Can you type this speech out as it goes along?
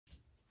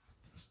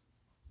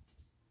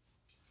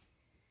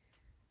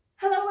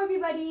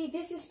everybody,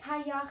 this is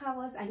Paria,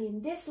 and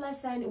in this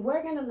lesson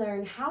we're going to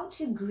learn how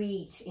to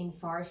greet in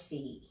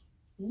Farsi.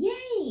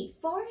 Yay,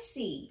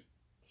 Farsi!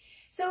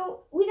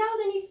 So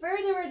without any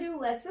further ado,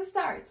 let's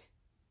start.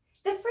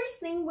 The first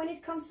thing when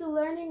it comes to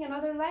learning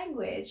another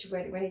language,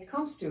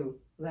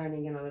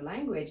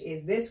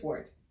 is this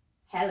word,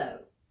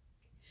 hello.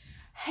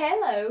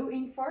 Hello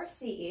in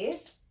Farsi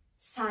is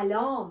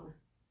salam.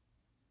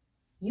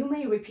 You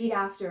may repeat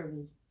after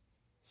me.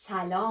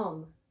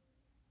 Salam.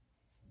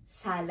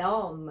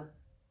 Salam.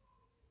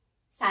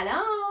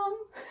 Salam.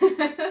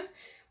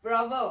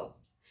 Bravo.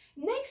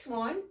 Next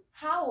one,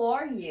 how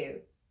are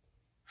you?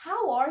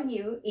 How are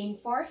you in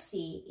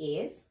Farsi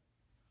is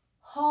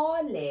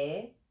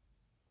hale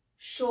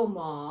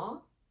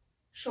shoma.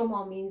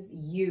 Shoma means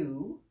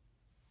you.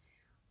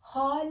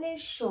 Hale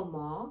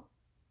shoma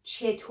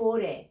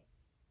chetore.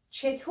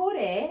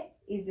 Chetore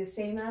is the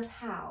same as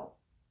how.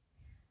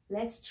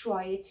 Let's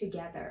try it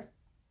together.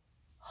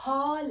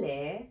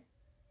 Hale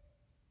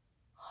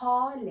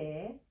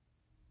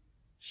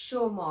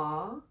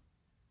shoma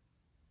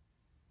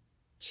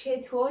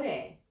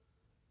chetore.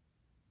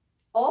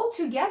 All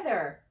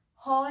together.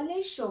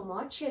 Hale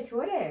shoma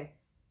chetore.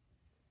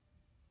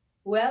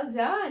 Well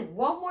done.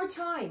 One more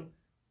time.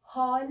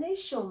 Hale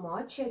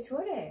shoma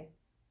chetore.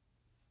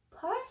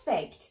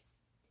 Perfect.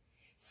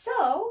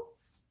 So,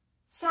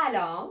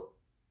 salam.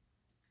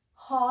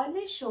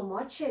 Hale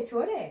shoma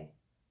chetore.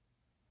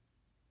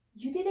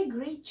 You did a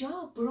great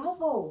job.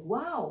 Bravo.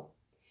 Wow.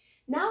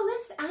 Now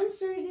let's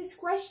answer this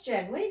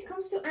question. When it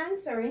comes to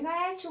answering,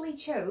 I actually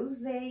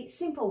chose the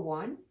simple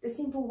one, the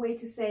simple way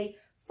to say,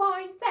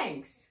 fine,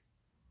 thanks.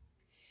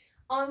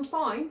 I'm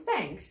fine,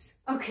 thanks.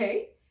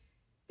 Okay.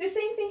 The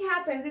same thing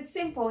happens, it's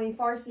simple in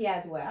Farsi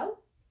as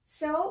well.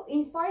 So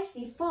in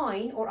Farsi,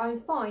 fine or I'm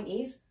fine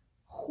is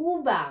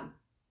khubam.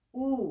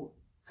 Ooh,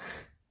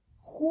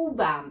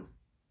 khubam.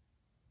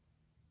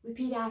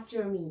 Repeat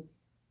after me.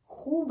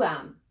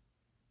 Khubam.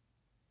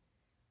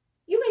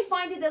 You may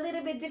find it a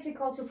little bit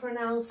difficult to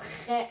pronounce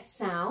kh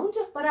sound,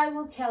 but I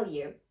will tell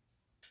you.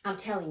 I'm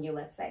telling you,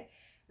 let's say.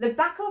 The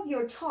back of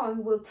your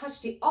tongue will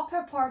touch the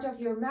upper part of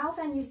your mouth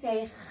and you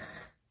say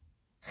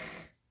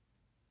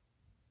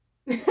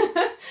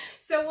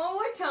So one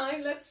more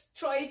time, let's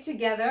try it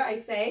together. I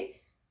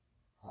say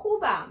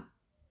khubam.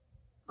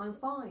 I'm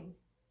fine.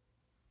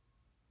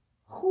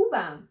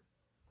 Khubam.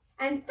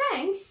 And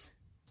thanks,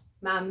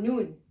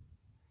 mamnoon.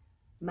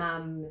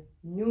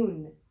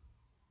 Mamnoon.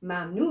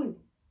 Mamnoon.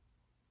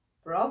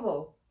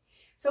 Bravo.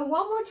 So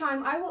one more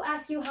time, I will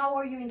ask you, how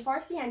are you in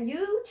Farsi? And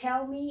you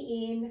tell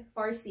me in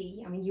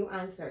Farsi. You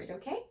answer it,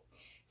 okay?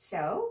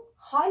 So,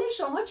 حال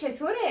شما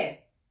چطوره?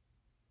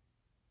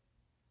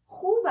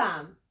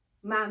 خوبم.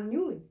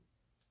 ممنون.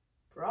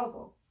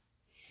 Bravo.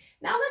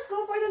 Now let's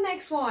go for the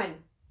next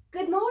one.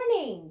 Good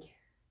morning.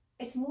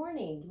 It's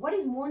morning. What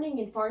is morning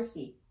in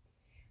Farsi?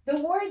 The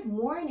word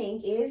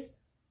morning is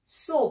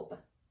صبح.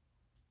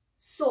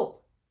 صبح.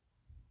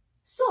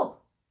 صبح.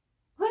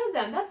 Well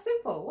done, that's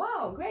simple.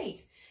 Wow,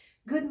 great.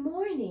 Good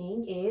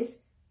morning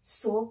is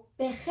صبح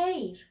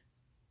بخیر.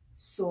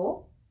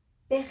 صبح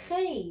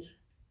بخیر.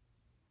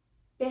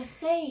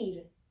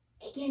 بخیر.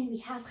 Again, we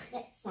have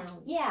kh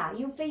sound. Yeah,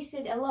 you face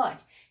it a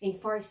lot in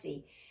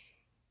Farsi.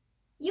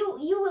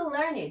 You will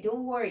learn it,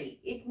 don't worry.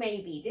 It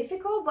may be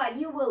difficult, but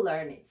you will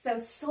learn it. So,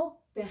 صبح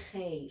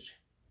بخیر.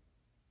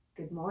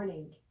 Good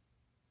morning.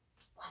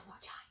 One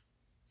more time.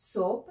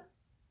 صبح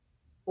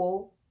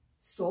او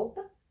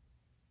صبح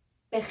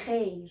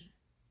بخیر.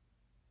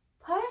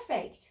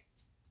 Perfect.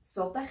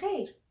 صبح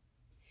بخیر.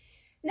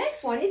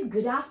 Next one is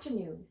good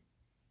afternoon.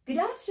 Good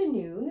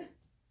afternoon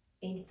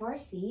in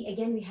Farsi,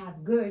 again we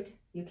have good.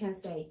 You can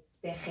say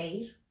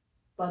بخیر.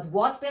 But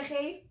what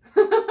بخیر?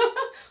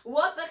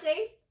 What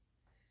بخیر?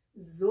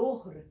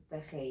 ظهر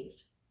بخیر.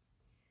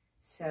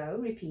 So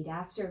repeat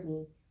after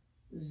me.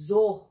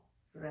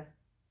 ظهر.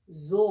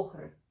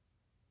 ظهر.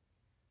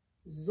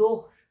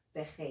 ظهر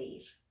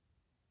بخیر.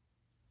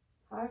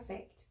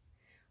 Perfect.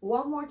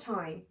 One more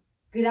time.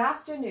 Good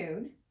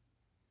afternoon.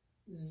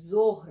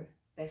 ظهر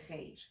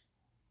بخیر.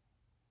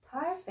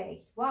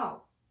 Perfect.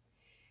 Wow.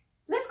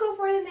 Let's go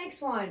for the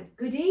next one.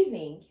 Good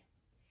evening.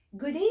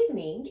 Good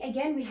evening.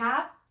 Again, we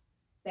have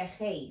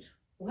بخیر.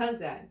 Well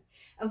done.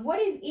 And what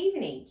is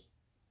evening?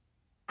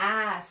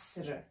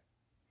 عصر.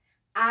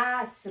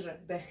 عصر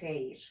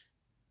بخیر.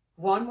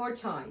 One more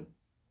time.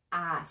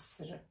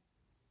 عصر.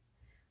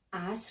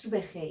 عصر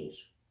بخیر.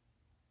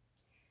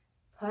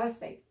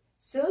 Perfect.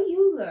 So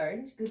you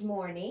learned good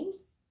morning,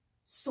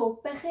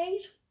 صبح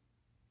بخیر.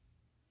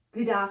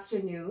 Good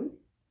afternoon,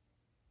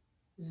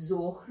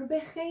 ظهر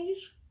بخیر.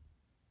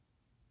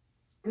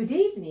 Good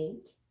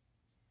evening,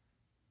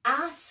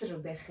 عصر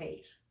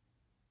بخیر.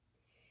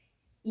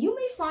 You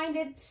may find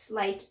it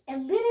like a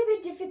little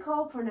bit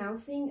difficult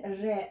pronouncing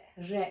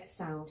re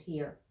sound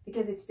here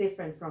because it's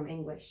different from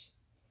English.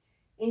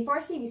 In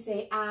Farsi we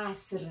say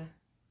عصر.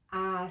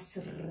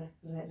 عصر.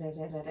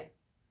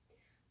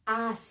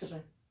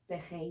 عصر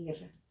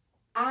بخیر.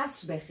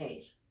 عصر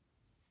بخیر.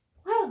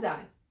 Well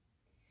done.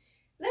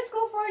 Let's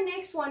go for our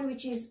next one,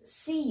 which is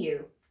see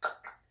you.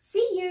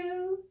 See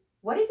you.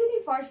 What is it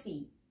in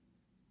Farsi?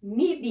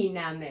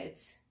 میبینمت.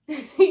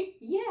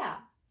 Yeah.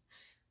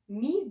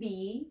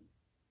 میبینمت.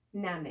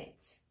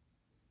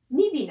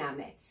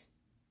 میبینمت.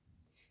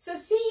 So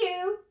see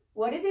you.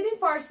 What is it in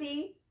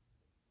Farsi?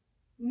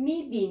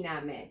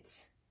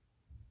 میبینمت.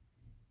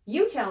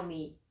 You tell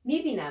me.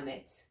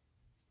 میبینمت.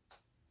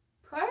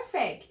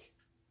 Perfect.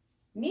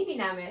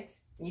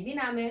 میبینمت.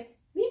 میبینمت.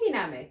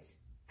 میبینمت.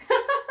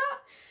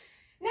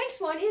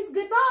 Next one is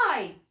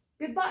goodbye.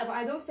 Goodbye. But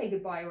I don't say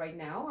goodbye right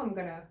now. I'm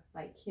gonna,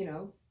 like, you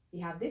know, we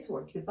have this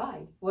word,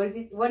 goodbye. What is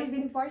it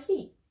in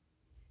Farsi?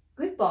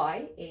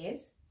 Goodbye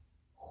is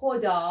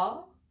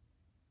Khoda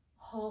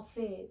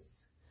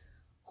Hafiz.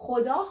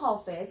 Khoda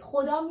Hafiz.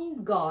 Khoda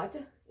means God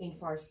in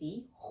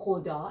Farsi.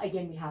 Khoda.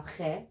 Again, we have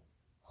khe.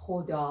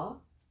 Khoda.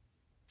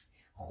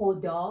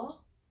 Khoda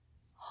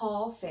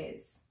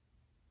Hafiz.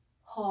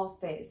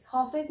 Hafiz.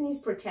 Hafiz means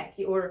protect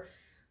you, or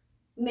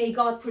may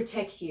God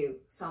protect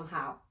you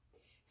somehow.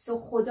 So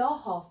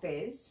Khoda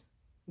Hafiz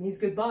means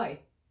goodbye.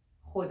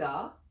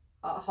 Khoda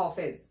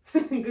Hafiz.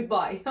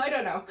 Goodbye. I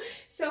don't know.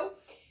 So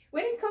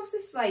when it comes to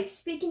like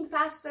speaking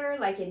faster,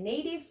 like a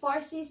native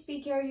Farsi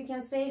speaker, you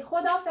can say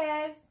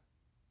Khodafez.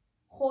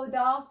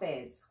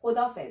 Khodafez.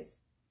 Khodafez.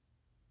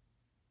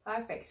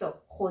 Perfect.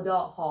 So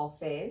Khoda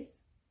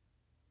Hafiz.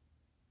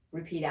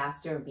 Repeat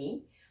after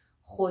me.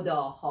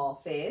 Khoda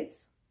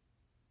Hafiz.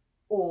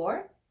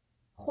 Or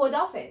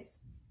Khodafez.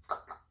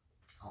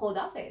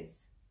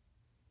 Khodafez.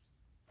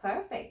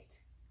 Perfect.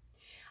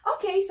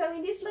 Okay, so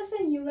in this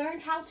lesson you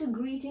learned how to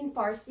greet in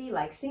Farsi,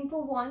 like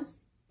simple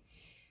ones.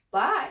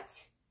 But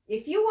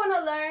if you want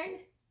to learn,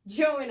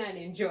 join and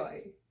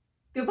enjoy.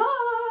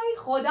 Goodbye.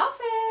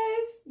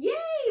 Khodafez.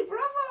 Yay,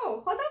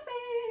 bravo.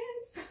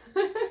 Khodafez.